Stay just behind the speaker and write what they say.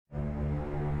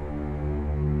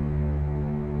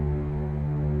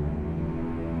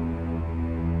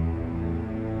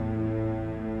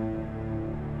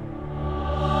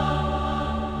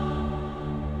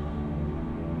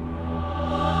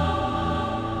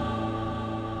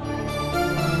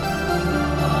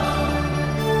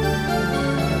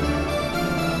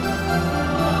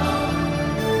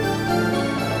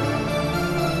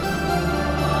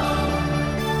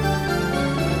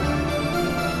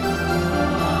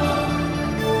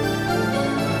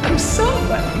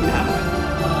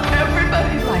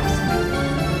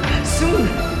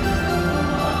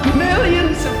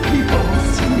Millions of people will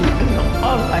see me and they'll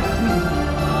all like me.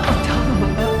 I'll tell them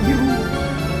about you,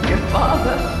 your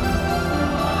father,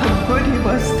 how good he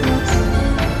was to us.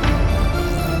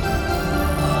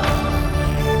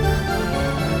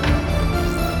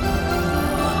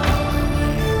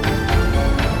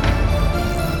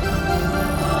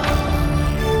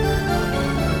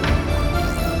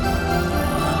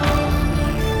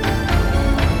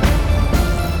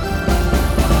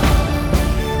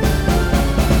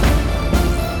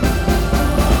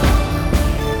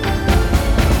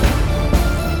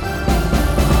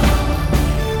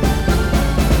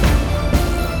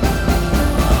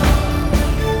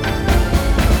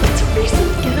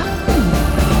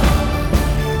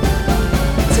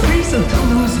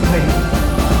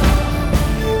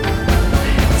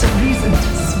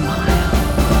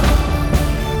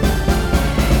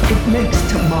 Makes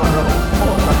tomorrow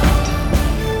all right.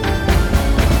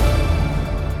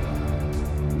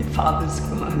 Your father's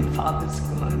gone, your father's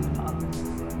gone, your father's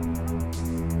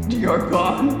gone. You're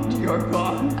gone, you're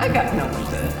gone. I got no one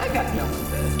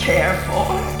to care for.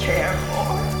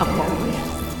 I'm lonely.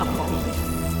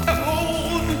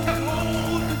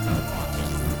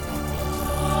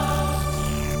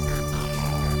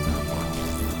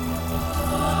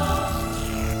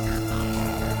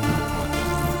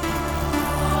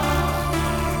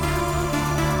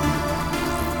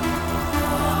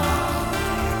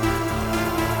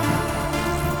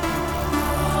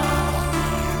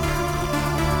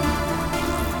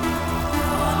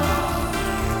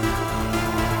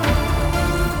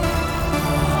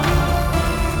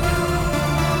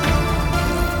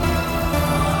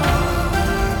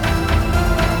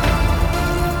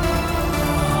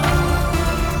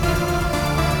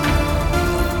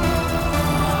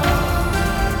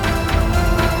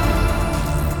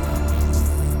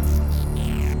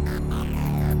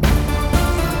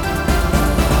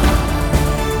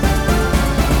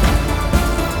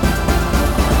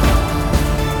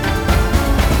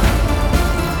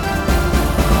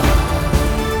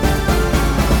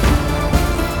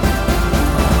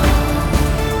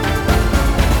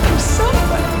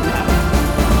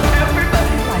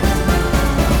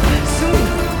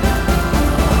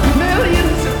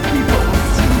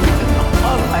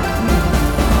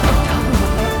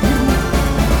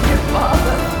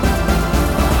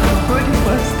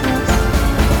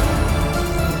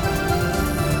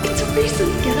 Reason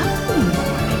to get up in the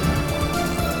morning.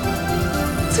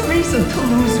 It's a reason to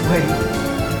lose weight.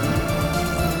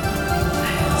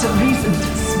 It's a reason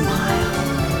to smile.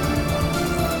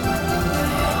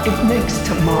 It makes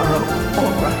tomorrow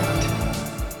all right.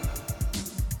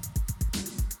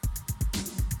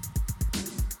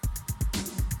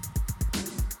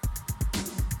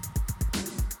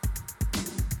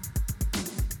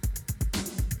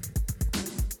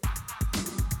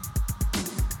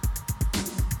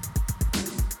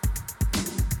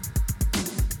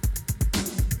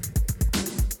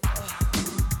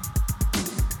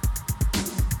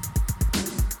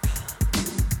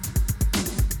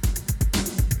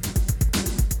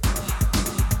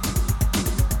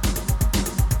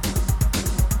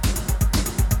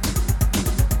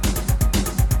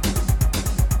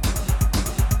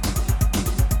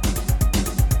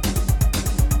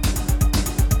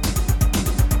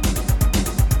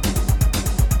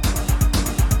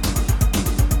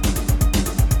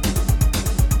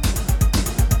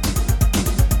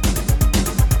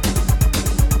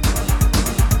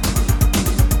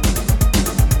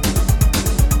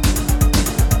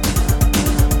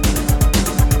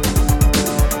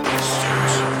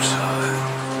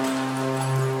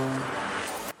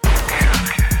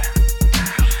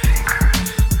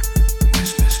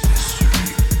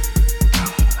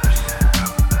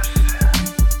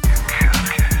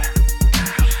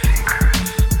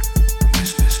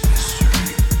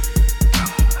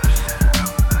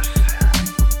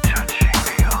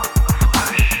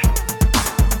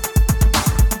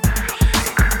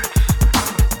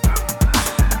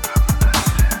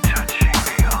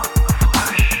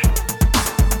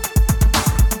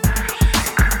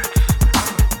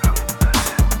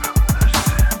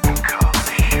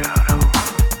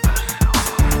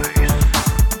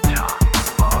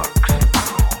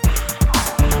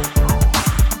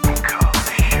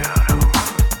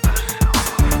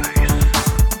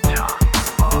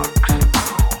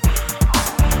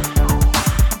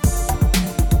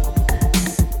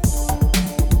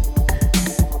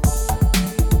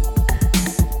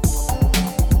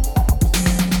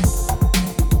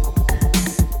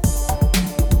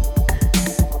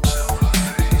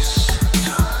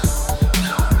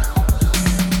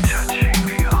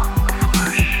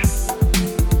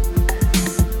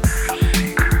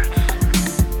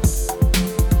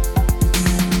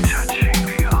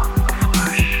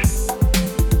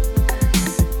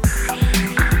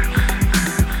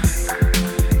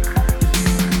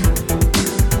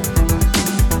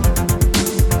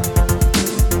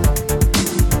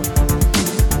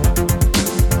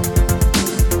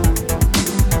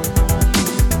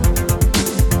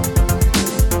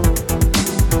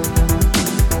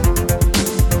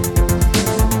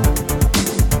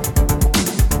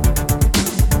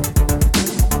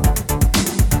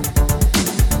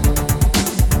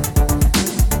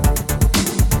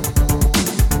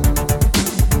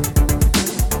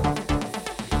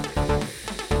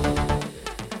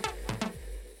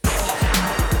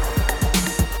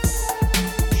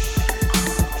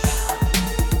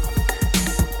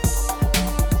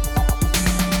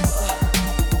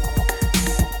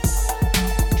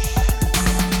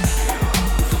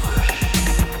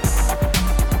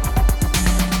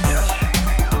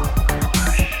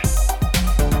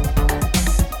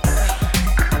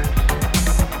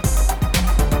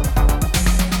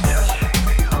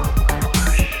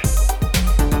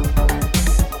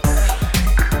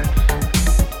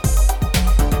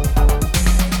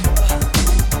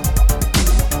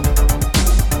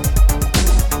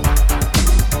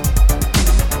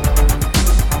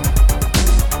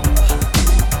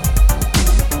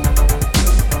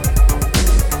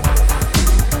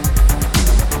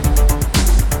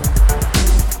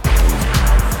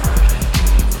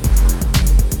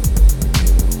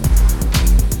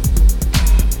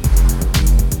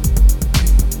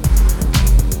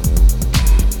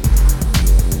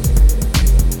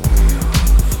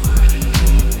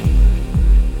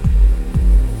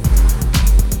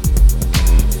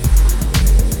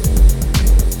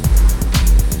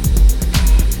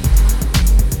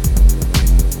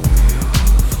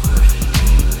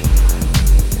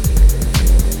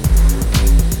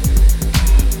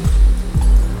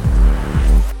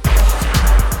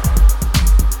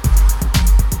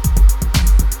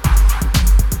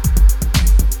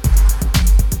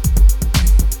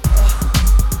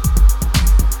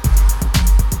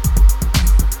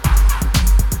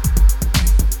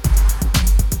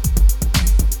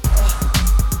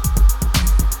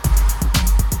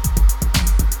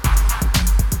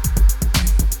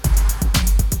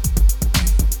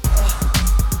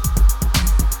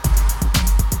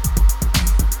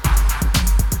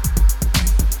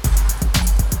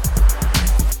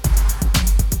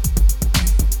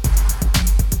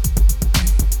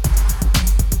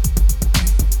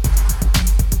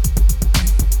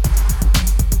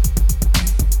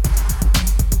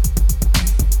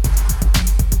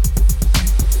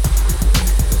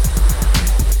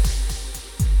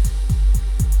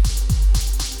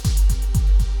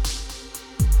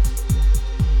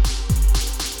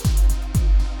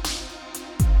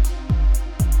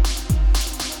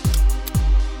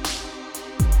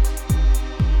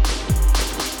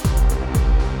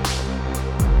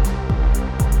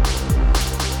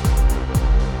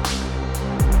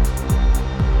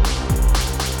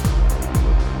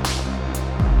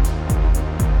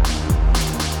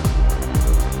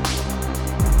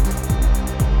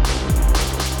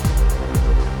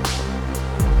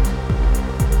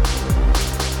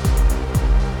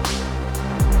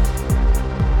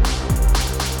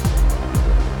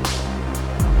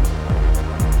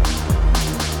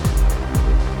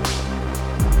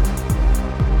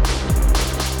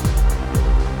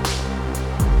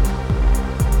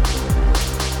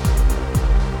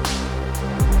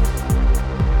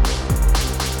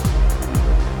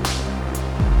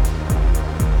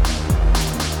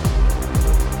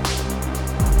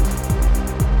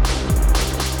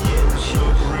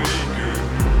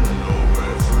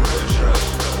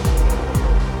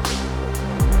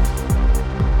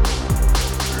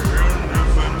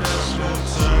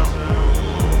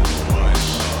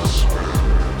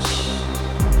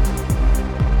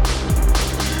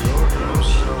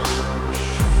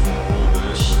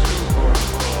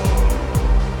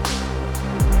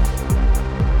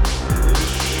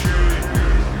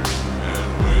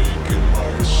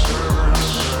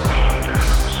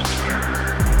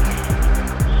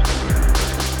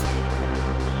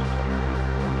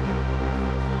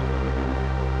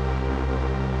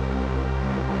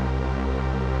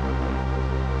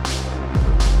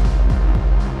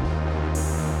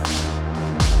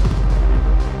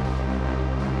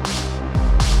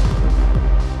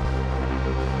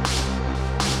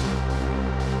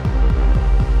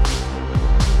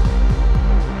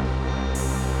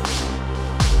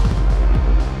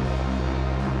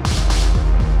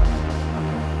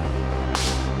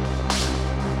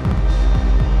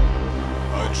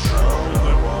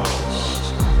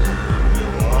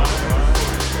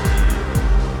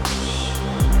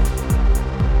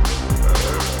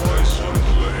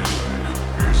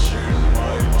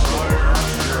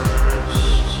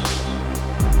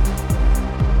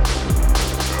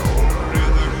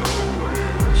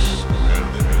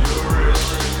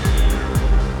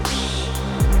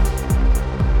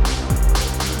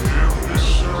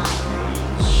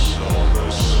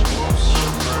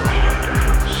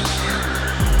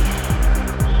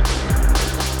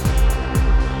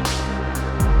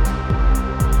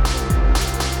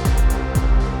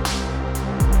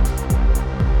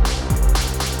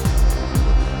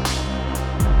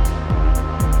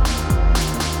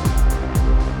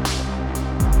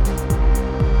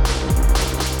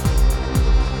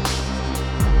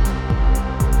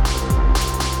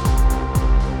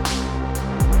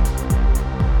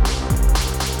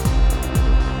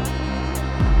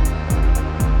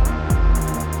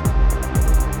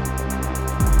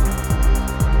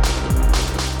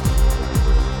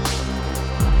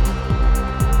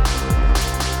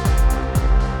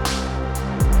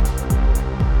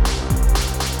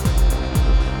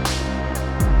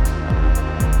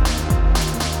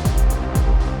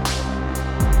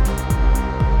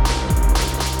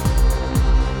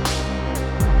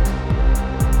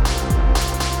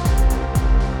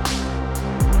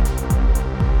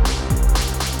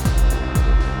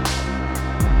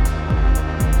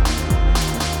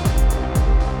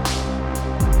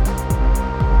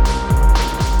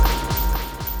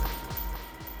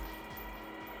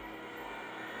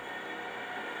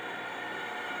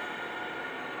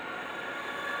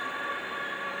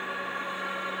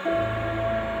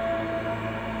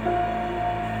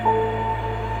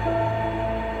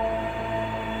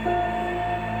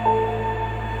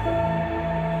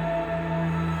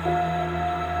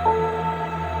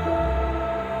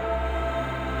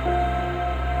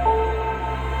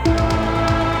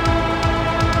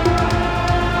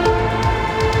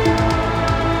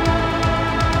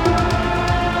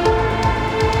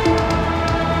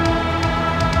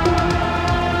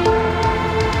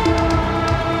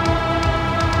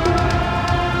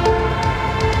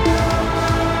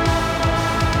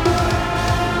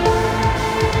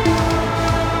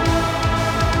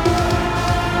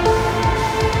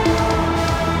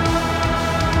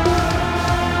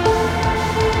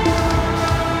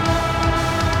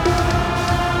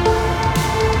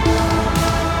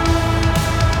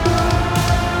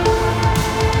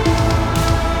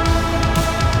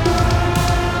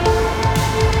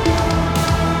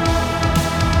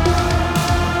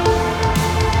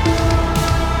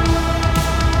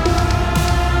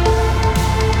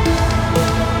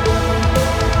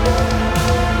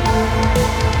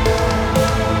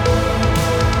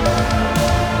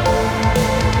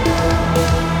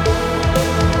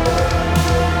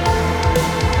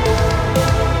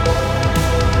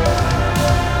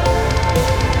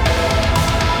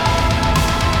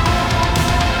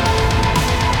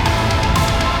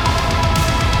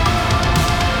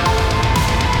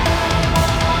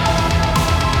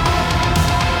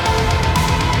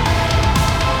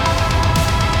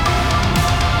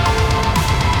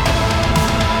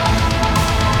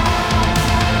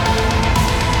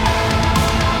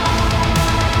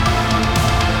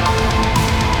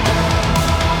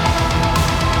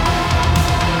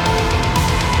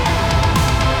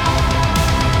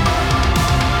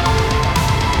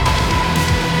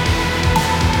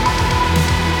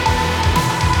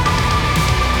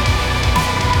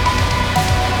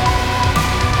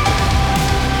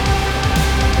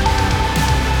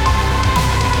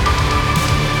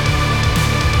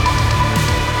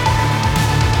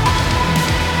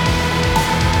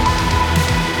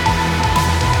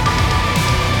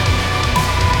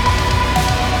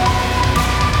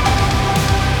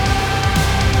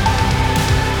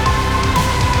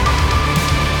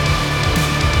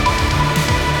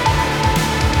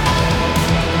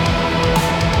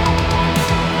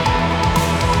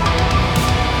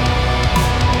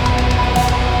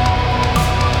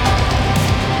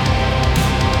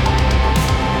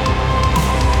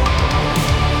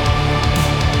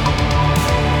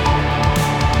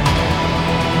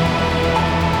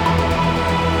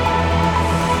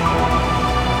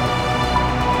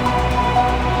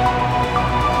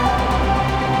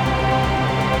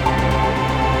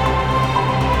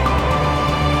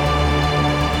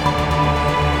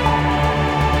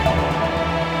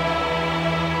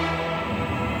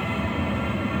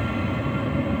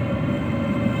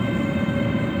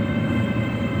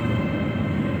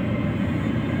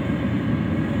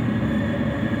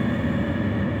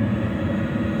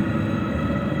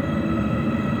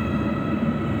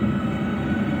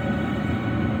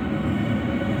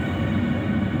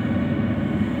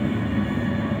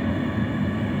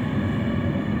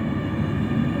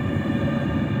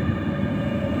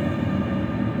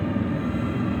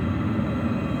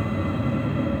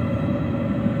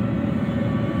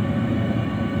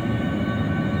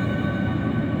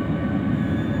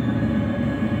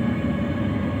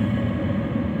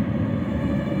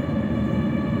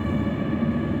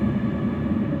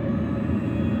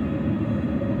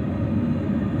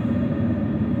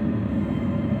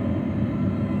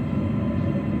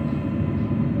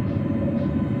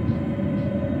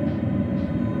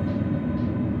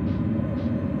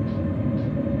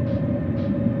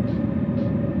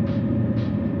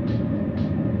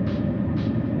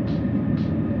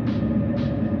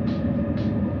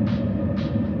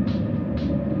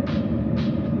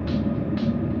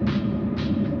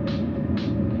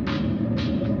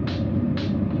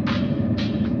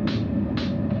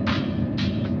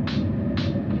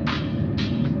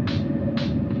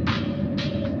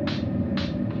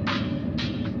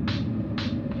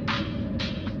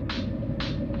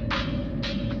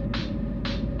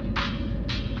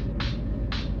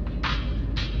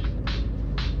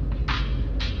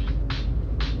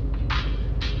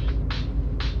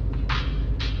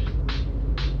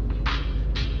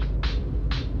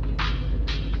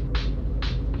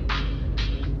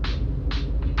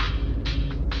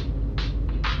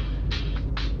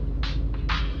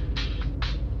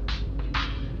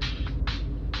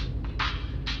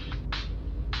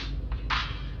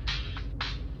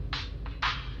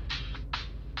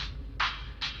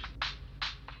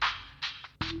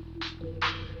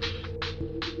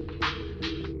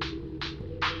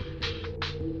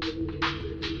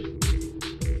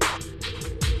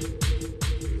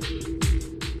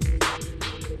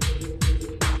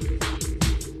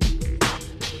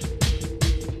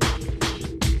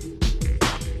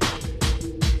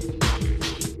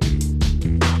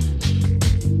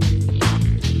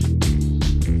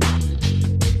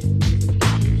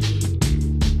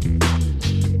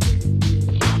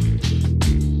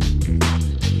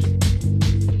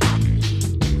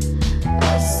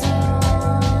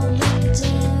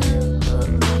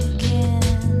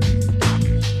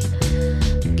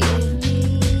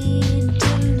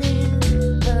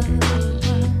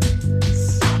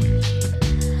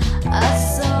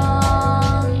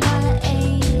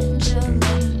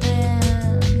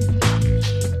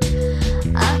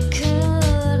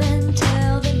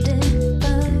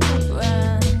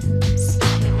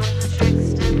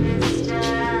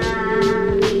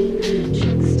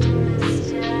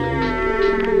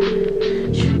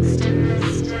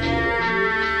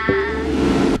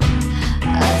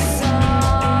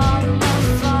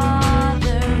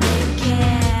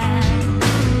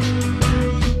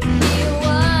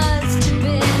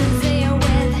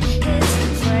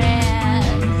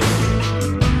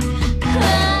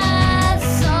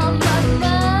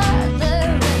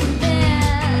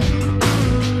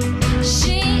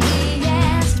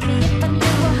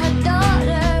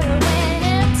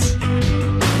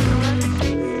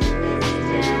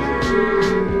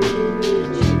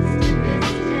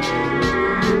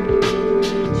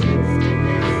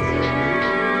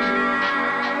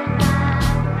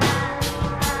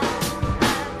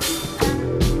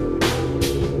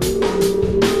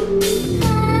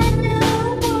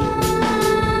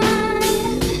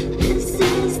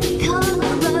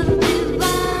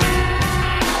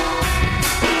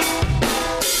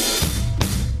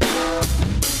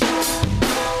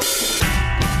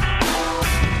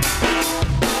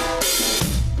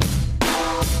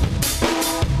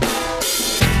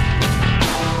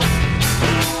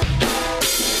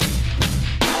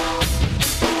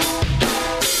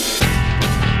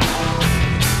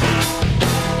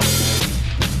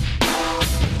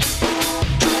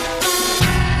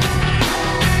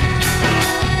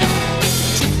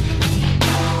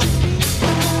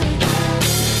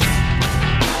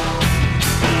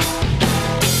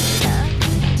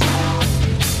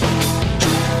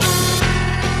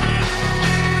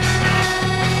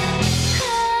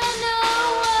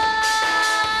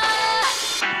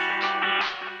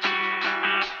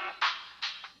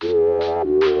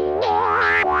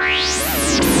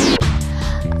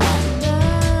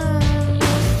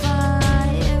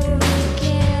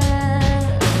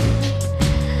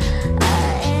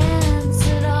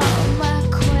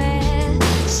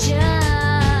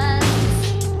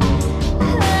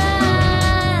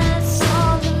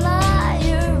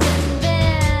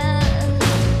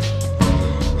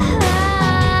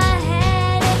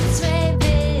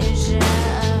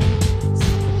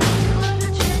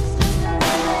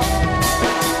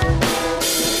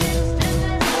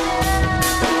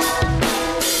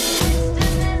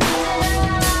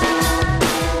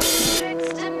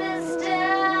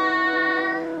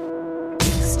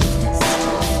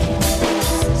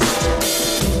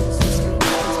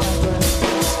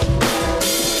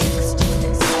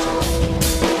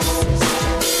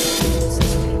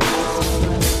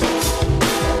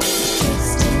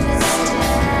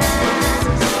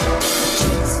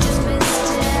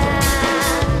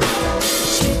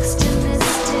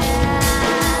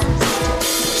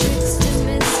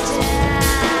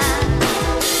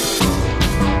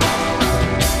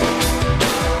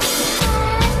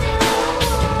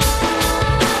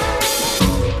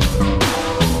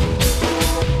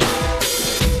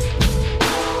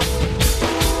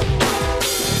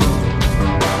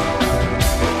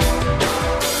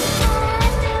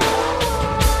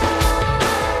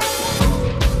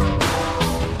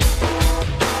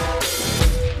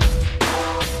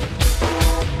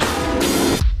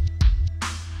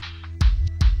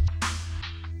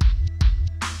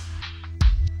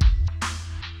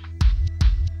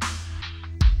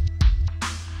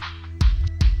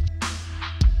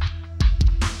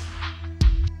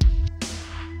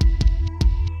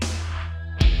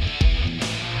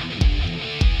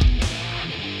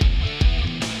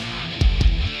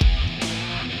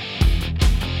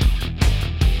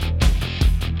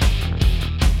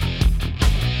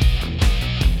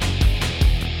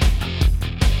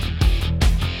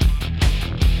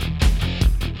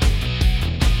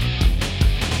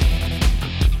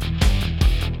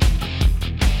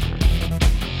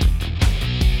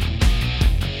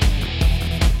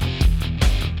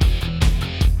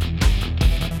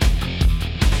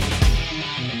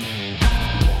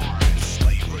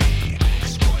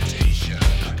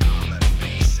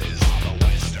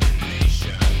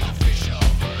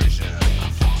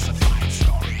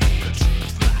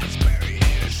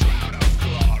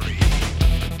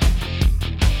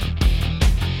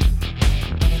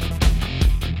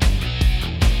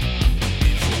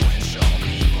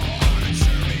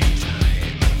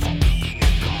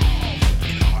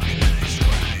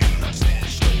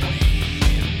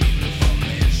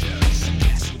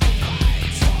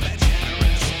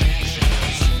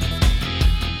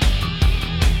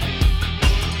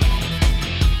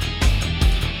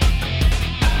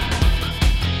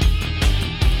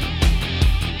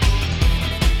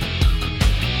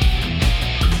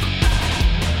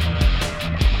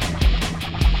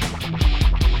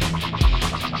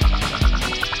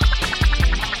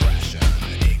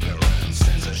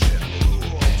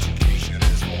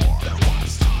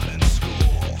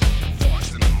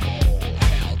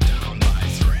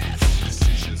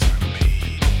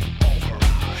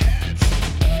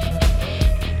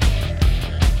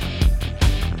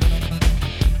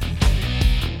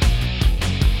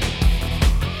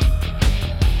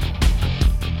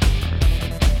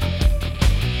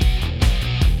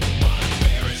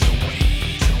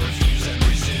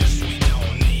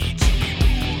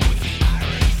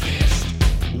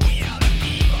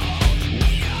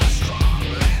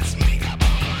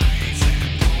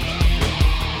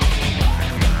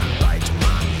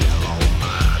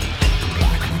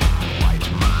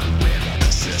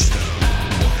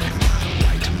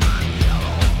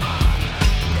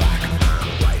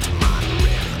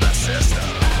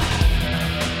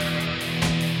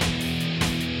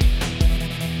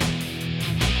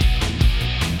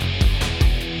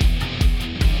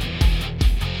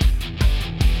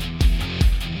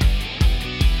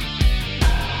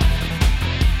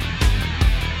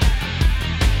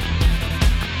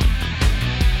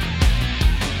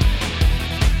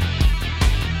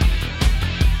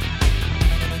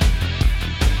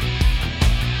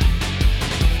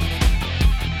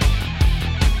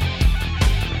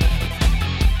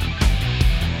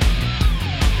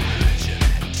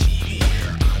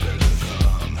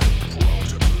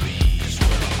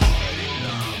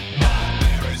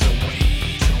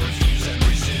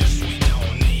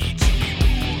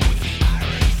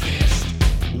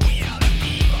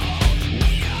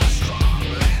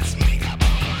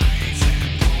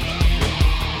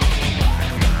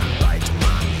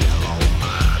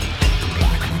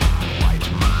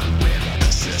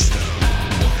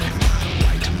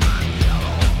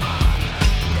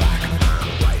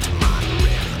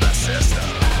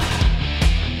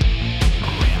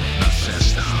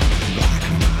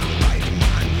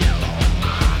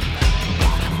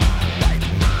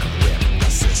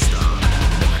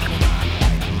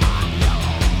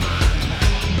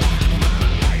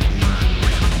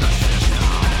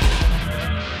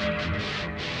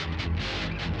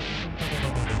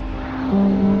 I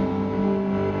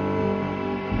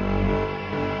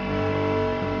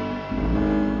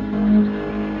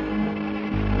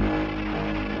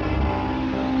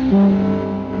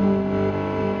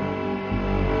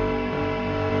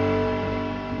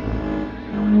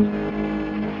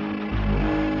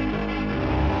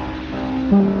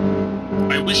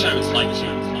wish I was like you.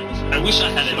 I wish I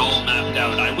had it all mapped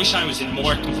out. I wish I was in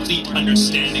more complete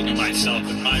understanding of myself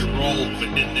and my role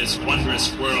within this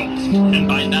wondrous world. And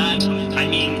by that, I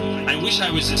mean, I wish I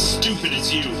was as stupid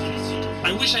as you.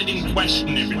 I wish I didn't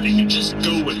question everything and just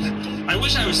go with it. I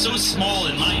wish I was so small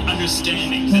in my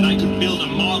understanding that I could build a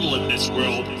model of this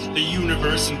world, the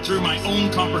universe, and through my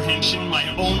own comprehension, my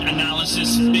own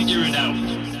analysis, figure it out.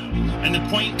 And the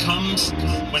point comes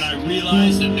when I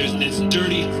realize that there's this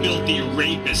dirty, filthy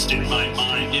rapist in my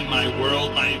mind, in my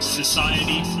world, my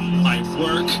society, my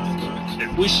work,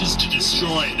 that wishes to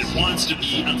destroy, that wants to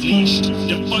be unleashed,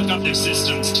 to fuck up their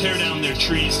systems, tear down their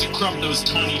trees, to crump those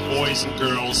tiny boys and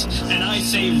girls. And I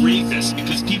say rapist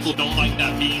because people don't like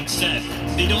that being said.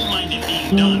 They don't mind it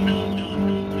being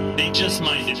done. They just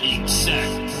mind it being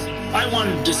said. I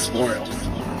wanted to spoil,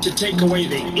 to take away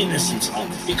the innocence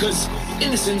of it, because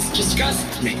innocence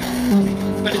disgusts me.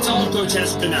 But it's all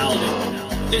grotesque banality.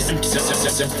 This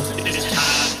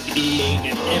being,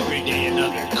 and every day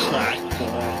another crack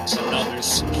falls, another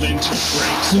splinter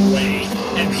breaks away,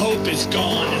 and hope is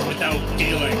gone and without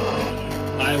feeling.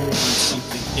 I want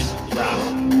something in the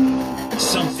ground,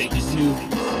 something new,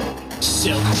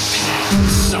 silk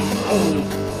pants, some old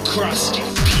crusty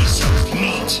piece of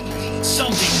meat,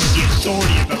 something with the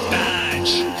authority of a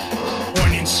badge or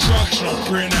an instructional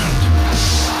printout.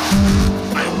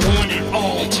 I want it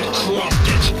all to corrupt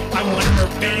it. I want to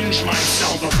revenge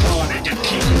myself upon it, to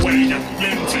take away the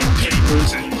flimsy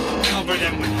papers and cover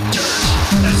them with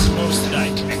dirt. That's most that I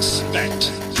can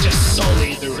expect. To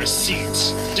sully the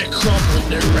receipts, to crumple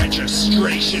their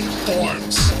registration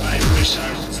forms. I wish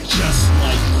I was just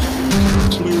like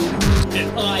you.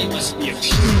 That I must be of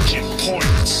huge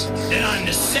importance. That I'm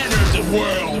the center of the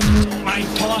world. My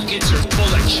pockets are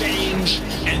full of change,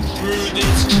 and through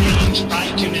this change I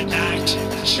can enact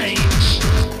change.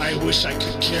 I wish I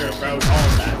could care about all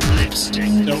that lipstick,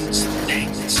 those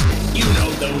things. You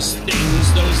know those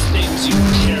things you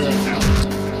care about.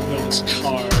 Those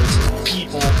cars,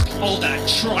 people, all that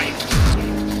tripe.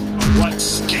 On what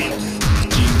scale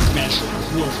do you measure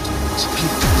worth to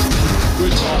people? We're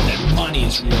taught that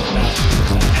money's real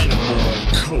value, and a moral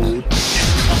code, and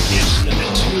combination of the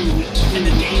two. And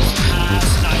the days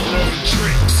passed, and I learned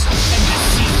tricks, and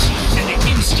deceit, and the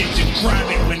instinct to grab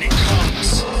it when it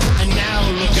comes. And now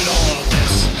look at all of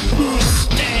this. Who's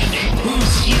standing?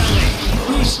 Who's yelling?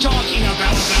 Who's talking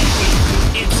about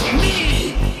me? It's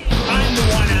me! I'm the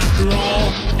one after all.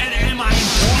 And am I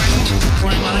important? Or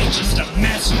am I just a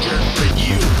messenger for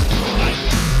you?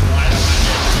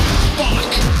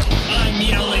 Fuck! I'm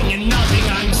yelling and nothing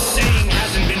I'm saying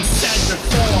hasn't been said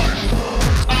before.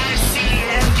 I see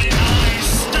empty eyes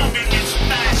stuffing its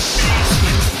fat face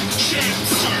with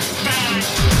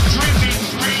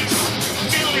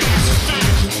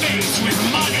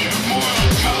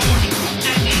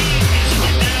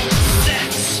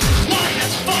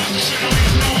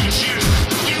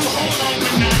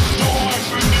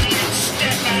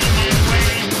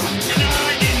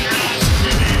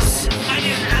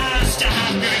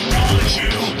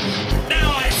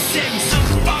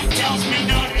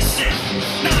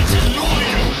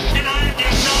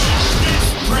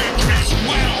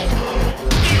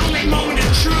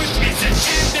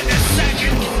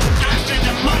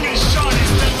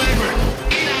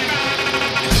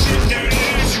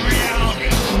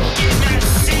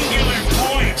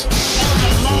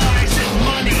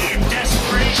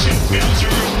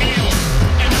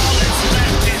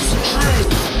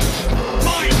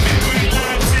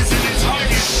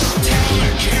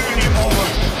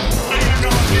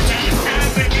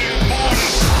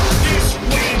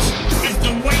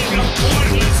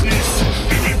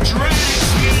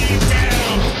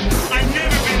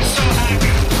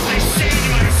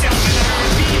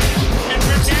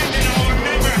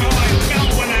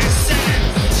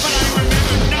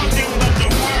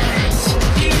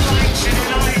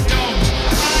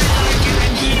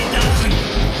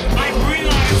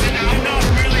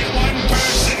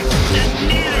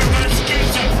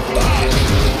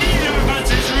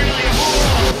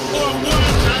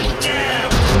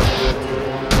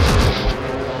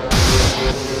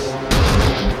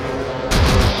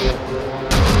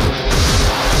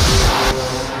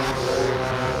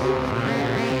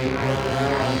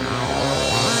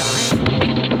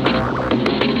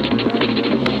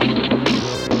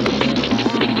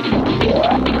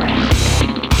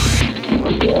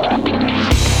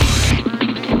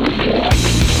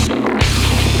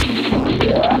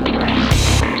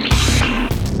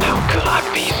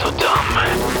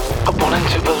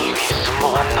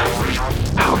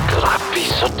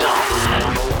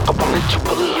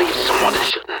believe someone I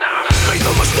shouldn't have. Made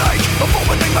the mistake of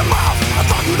opening my mouth. I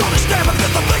thought you'd understand, but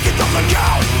this I'm thinking doesn't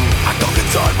count. I don't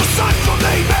concern with signs from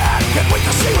me, man. Can't wait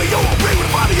to see where you will be when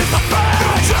body is the fan.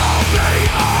 You tell me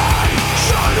I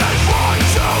shouldn't want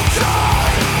to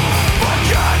die, but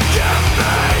can't give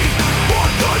me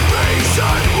one good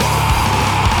reason why.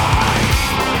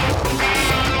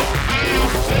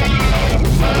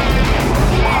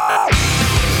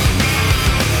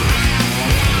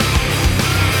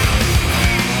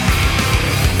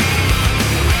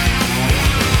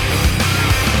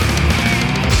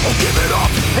 Give it up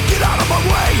and get out of my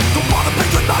way. Don't bother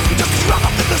patronize me just 'cause you have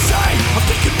nothing to say. I'm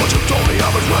thinking what you told me, I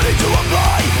was ready to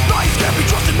apply. Lies can't be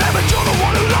trusted, man, but you're the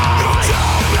one who lies. You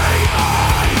tell me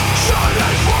I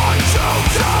shouldn't want to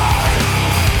die,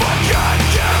 but can't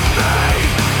give me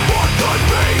one good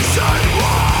reason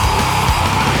why.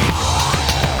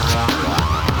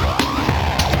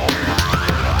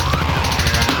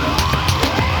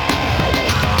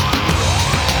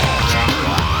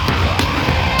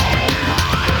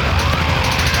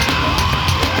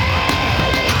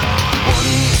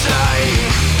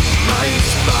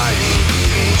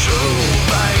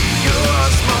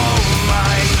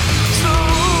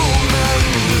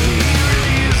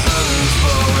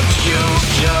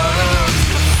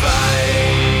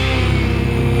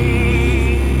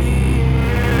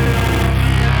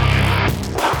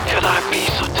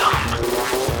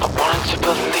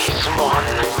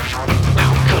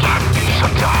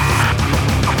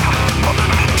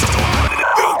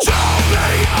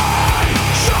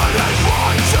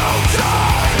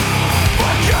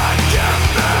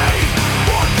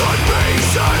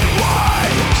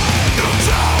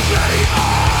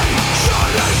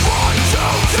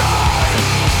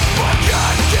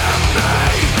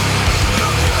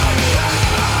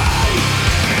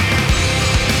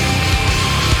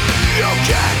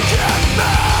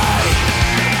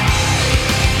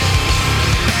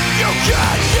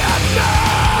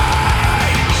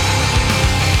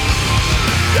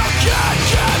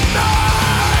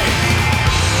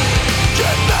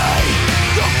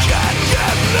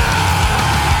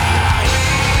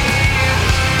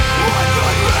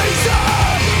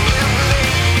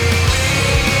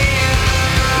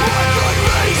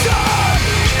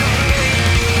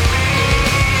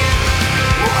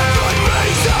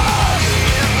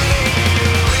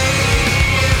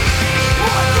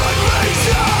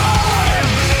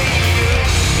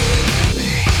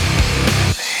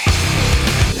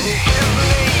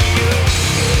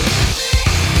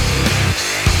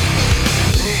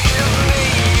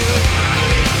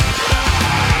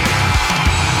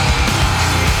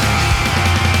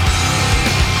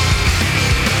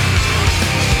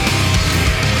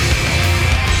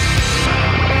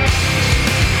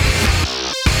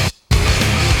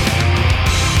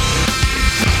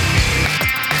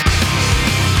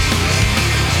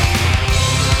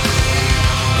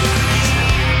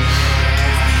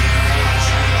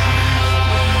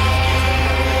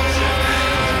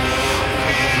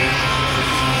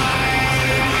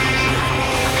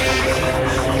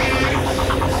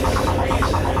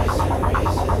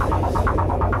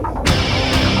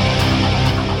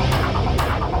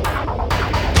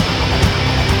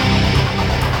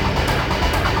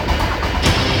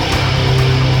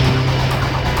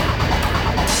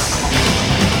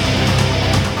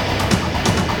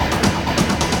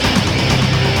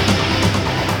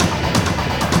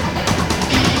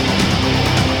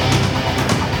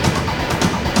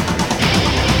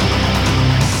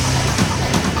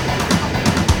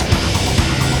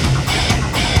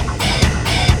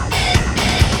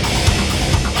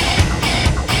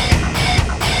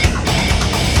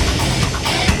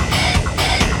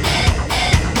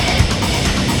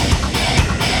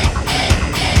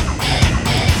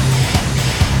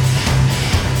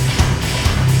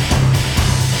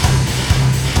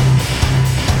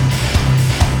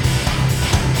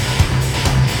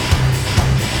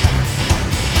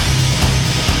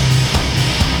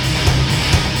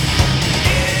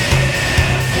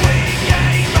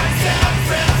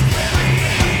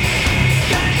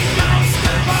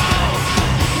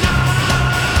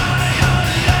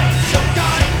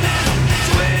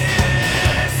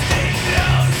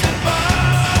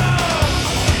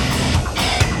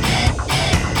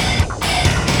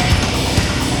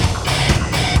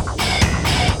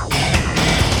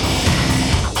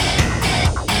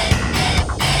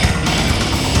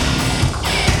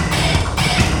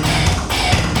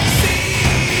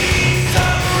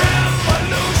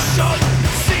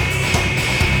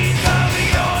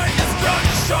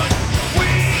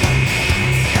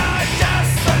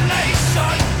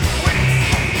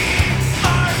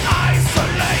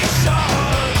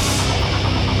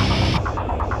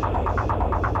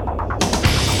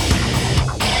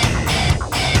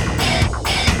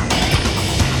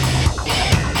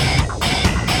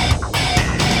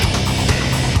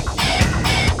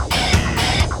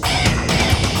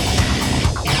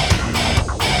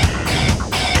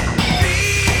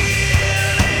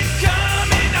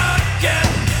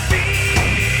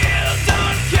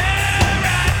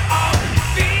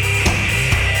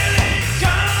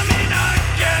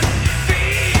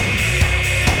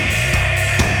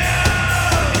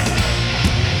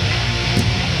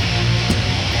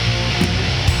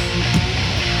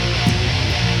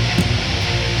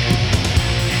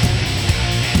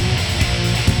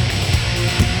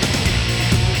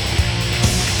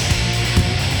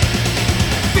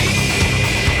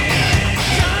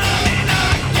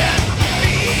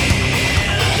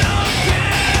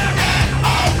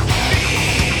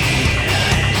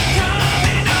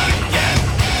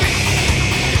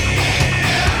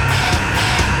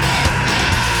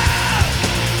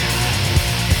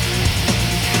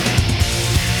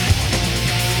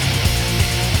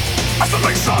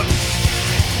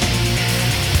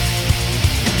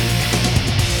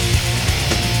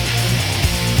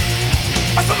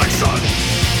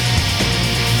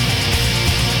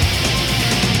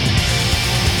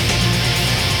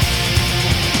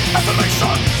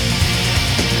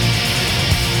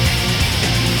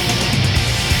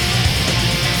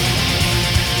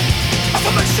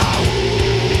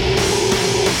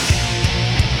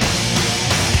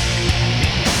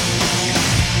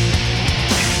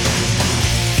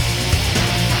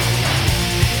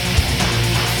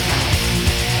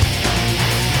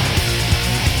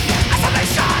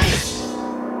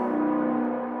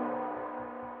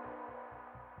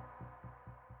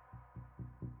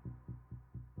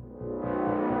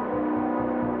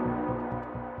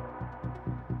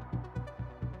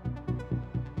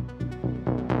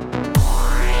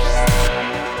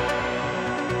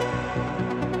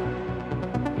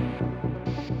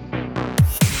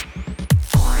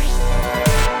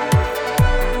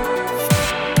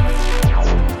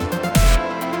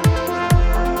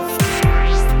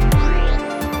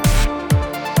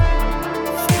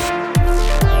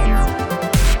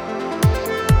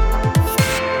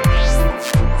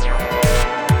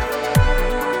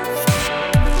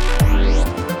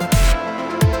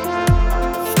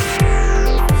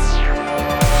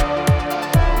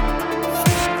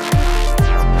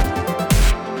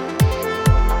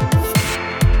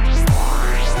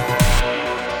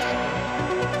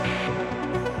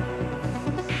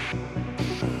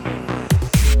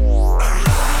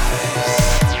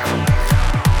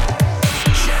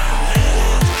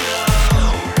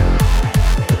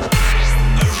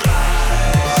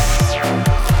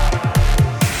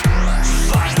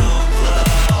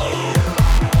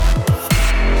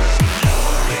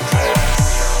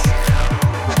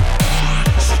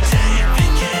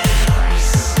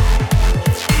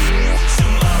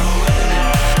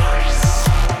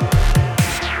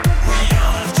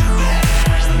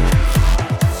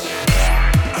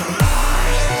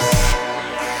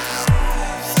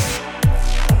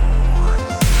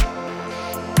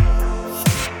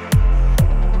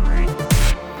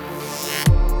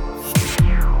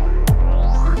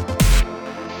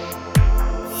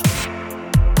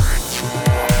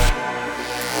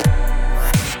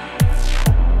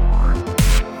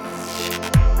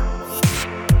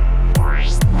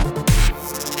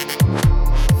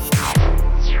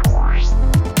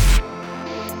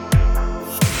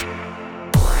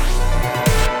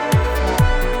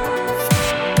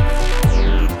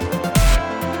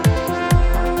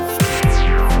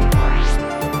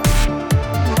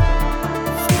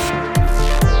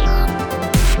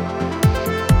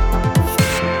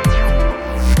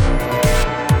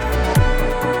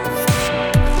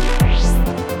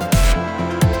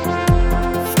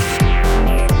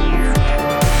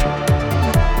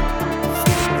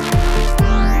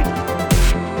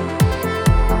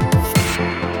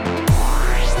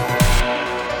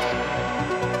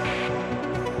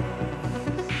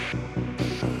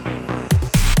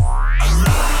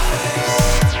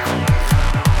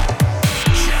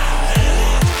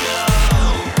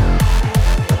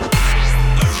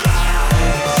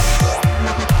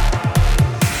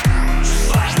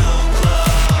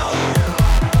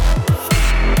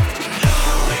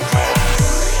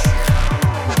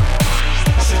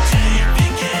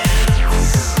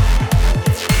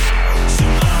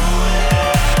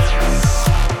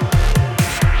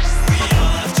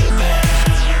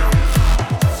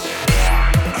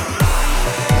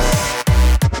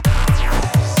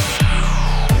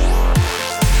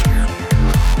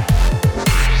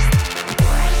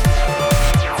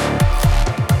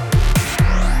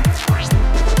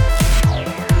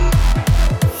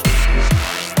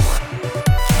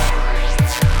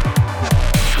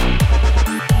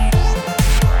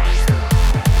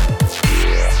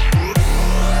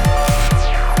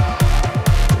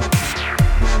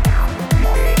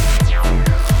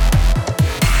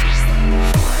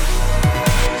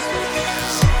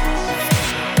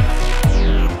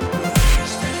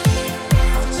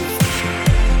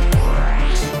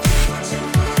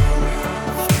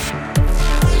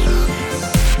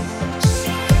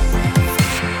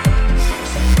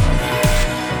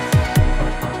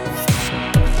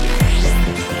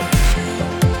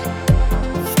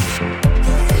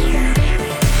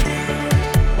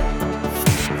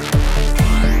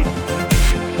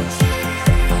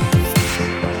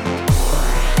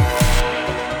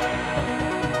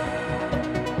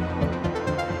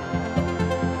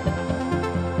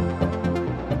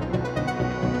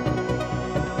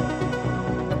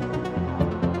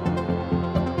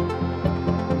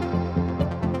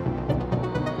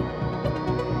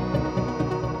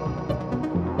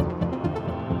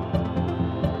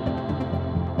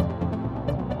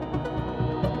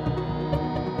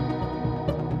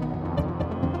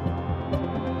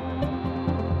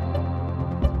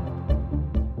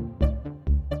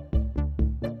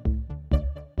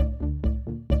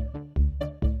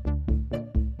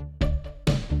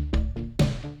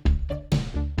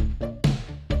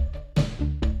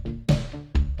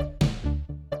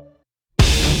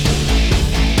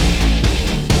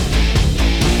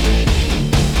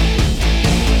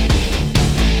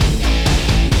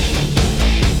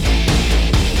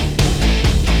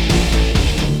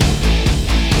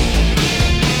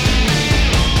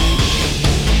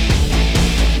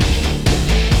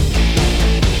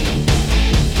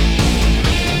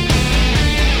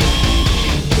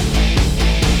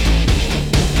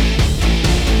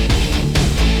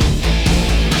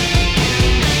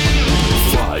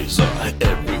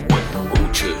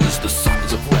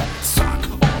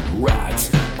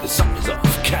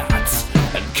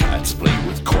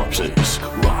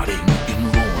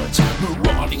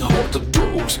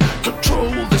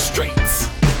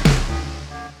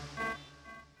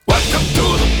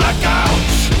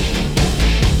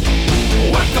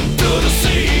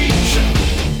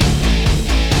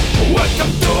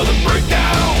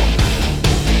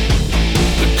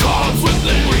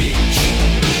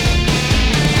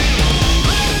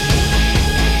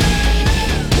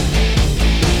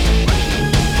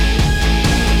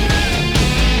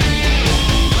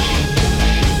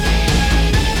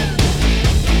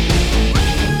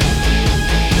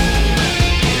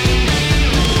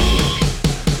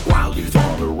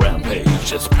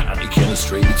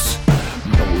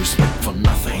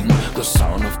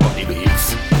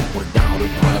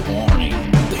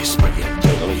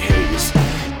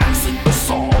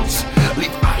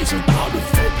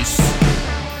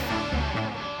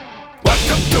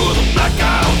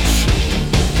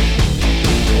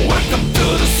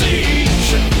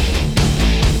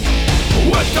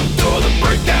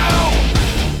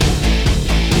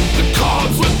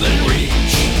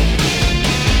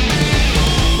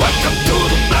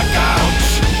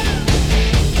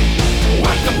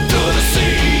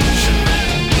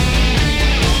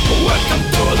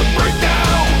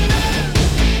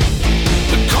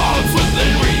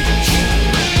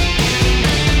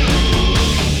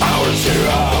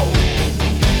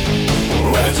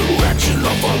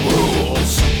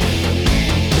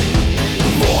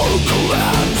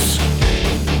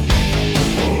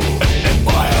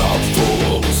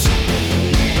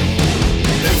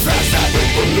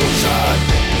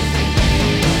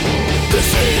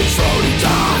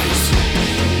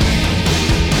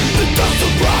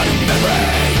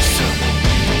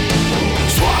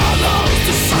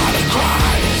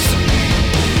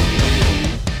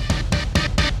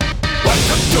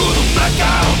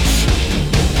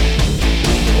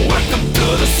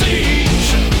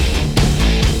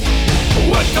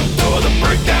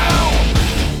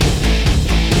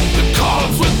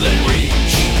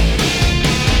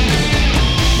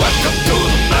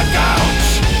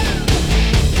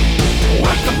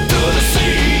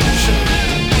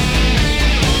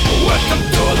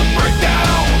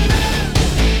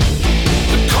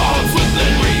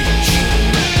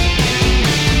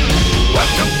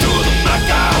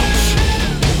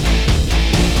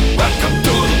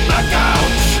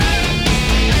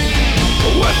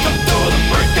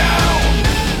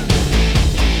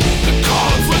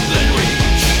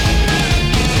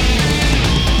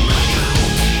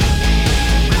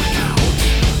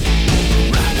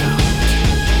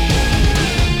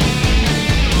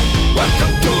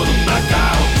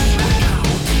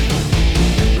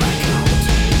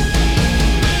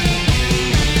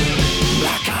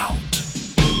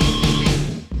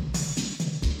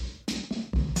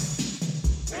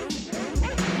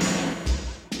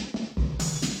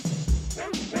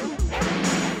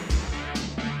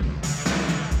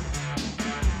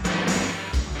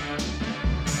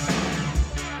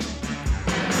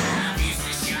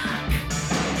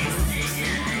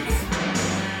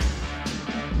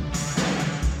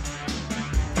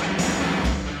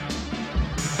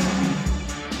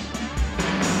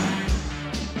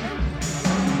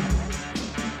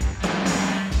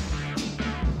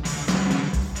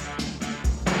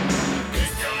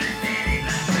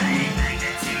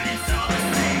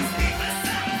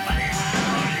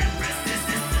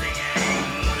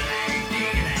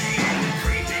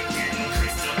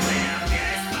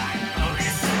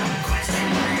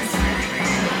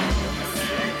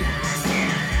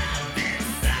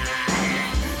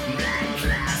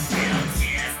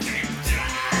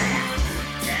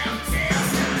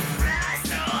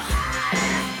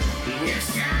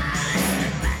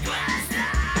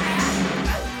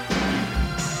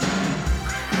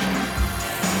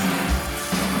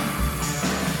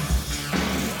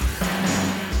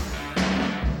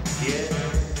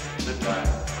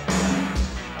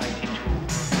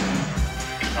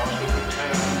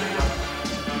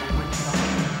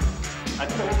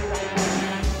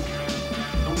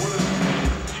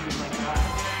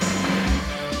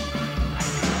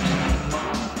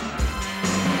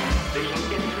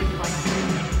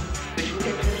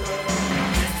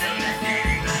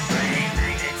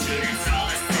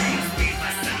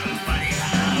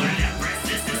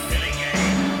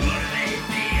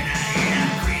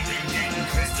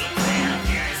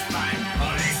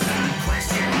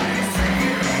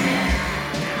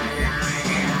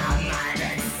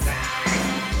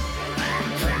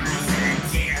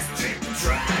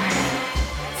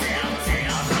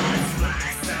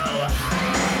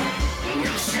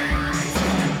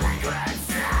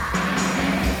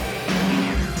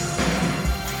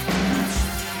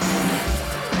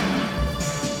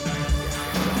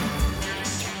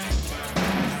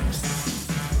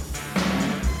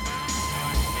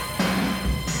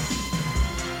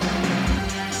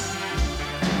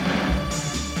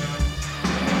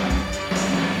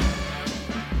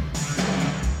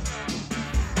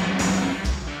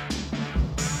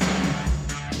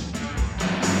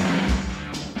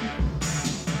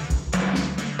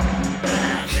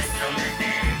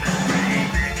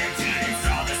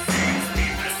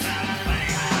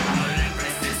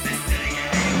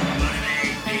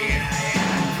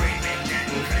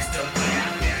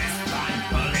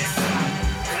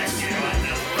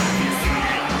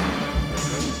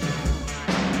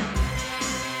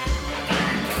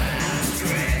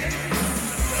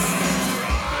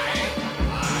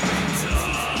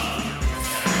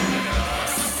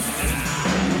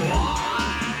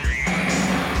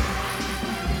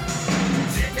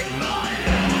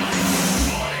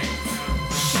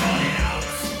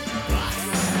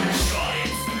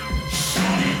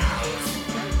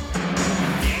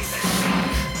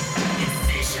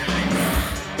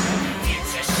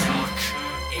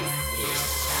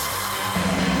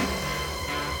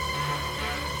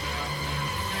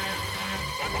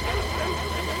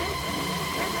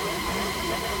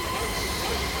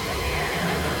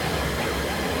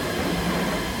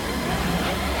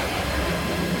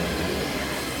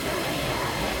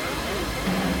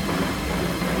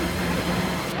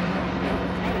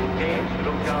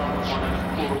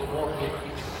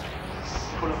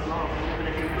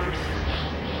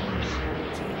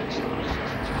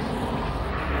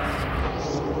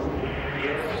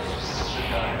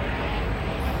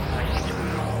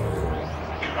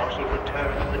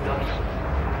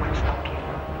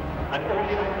 and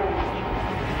only I know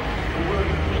the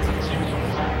words that sing from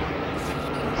mine.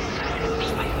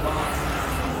 Lips like mine.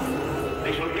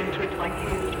 They shall enter into my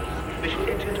ears, they shall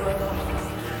enter into my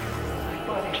nostrils. My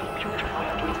body shall putrefy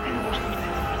unto its inmost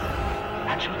depths,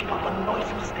 and shall give up a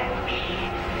noisome stench.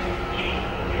 Yea,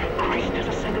 Christ has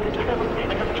ascended into heaven,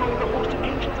 and hath joined the host of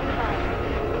angels in high.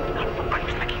 Not for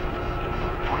creeps like you,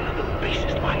 for I am the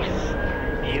basest vice,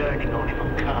 yearning only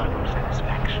for carnal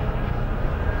satisfaction.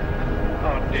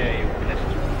 How dare you pester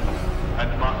me, and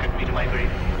mock at me to my very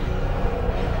face?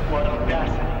 What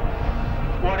audacity!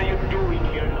 What are you doing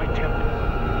here in my temple?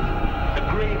 The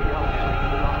graveyard is where you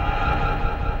belong.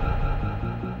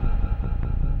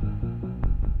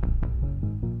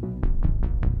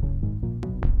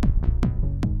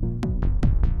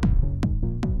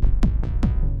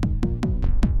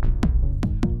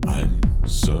 I'm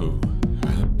so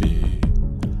happy,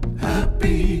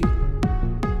 happy.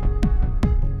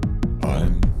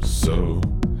 I'm so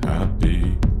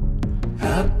happy,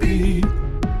 happy.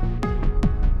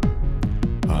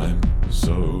 I'm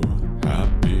so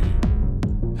happy,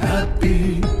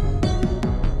 happy.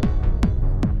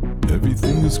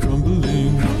 Everything is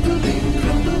crumbling, crumbling,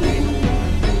 crumbling.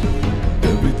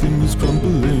 Everything is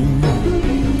crumbling,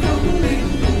 crumbling, crumbling.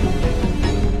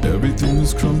 Everything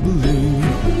is crumbling,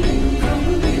 crumbling,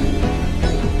 crumbling.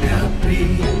 Happy,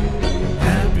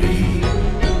 happy,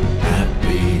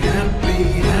 happy, happy,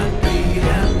 happy,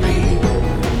 happy.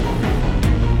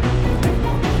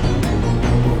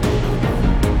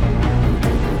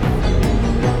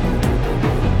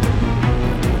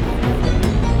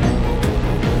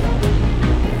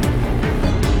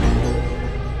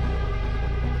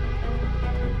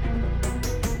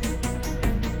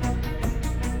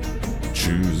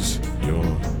 Choose your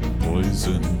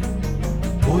poison,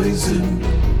 poison.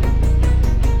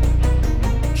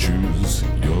 Choose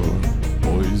your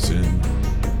poison,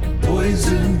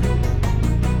 poison.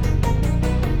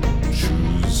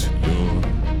 Choose your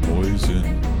poison,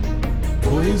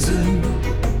 poison.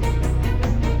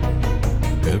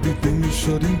 Everything is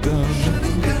shutting down,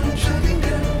 shutting down, shutting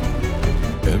down.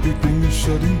 Everything is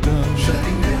shutting down,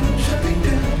 shutting down, shutting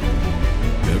down.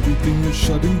 Everything is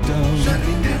shutting down,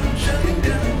 shutting down, shutting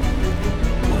down.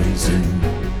 Poison,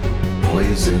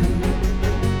 poison.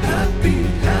 Happy,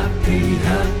 happy,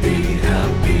 happy,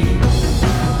 happy.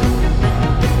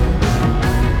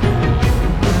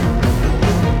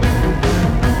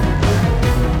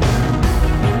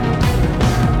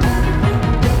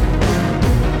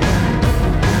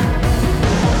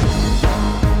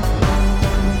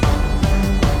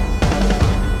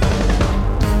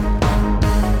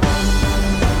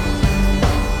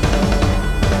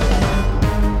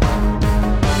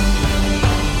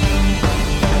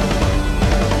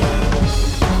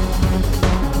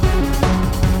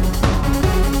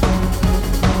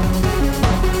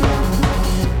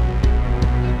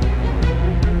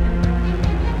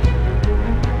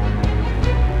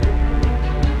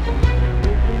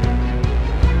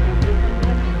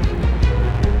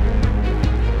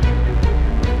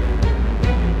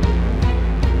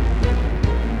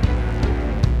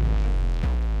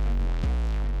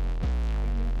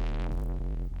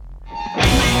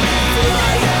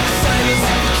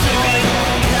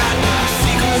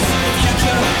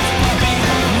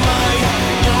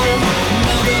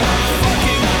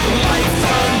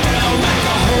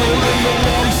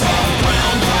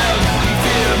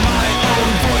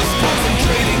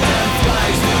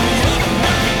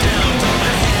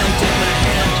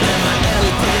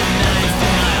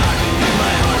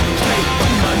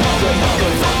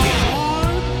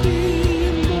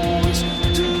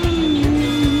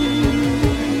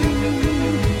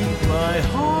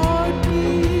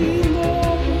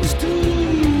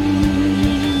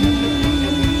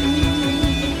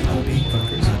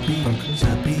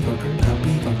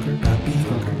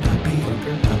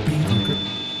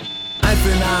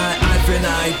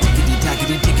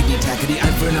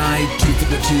 Tooth for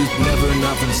the tooth, never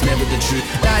enough and it's never the truth.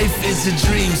 Life is a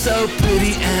dream, so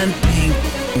pretty and pink.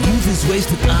 Youth is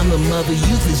wasted on the mother,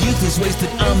 youth is wasted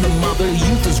on the mother,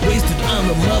 youth is wasted on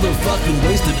the motherfucking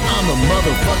wasted on the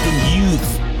motherfucking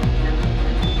youth.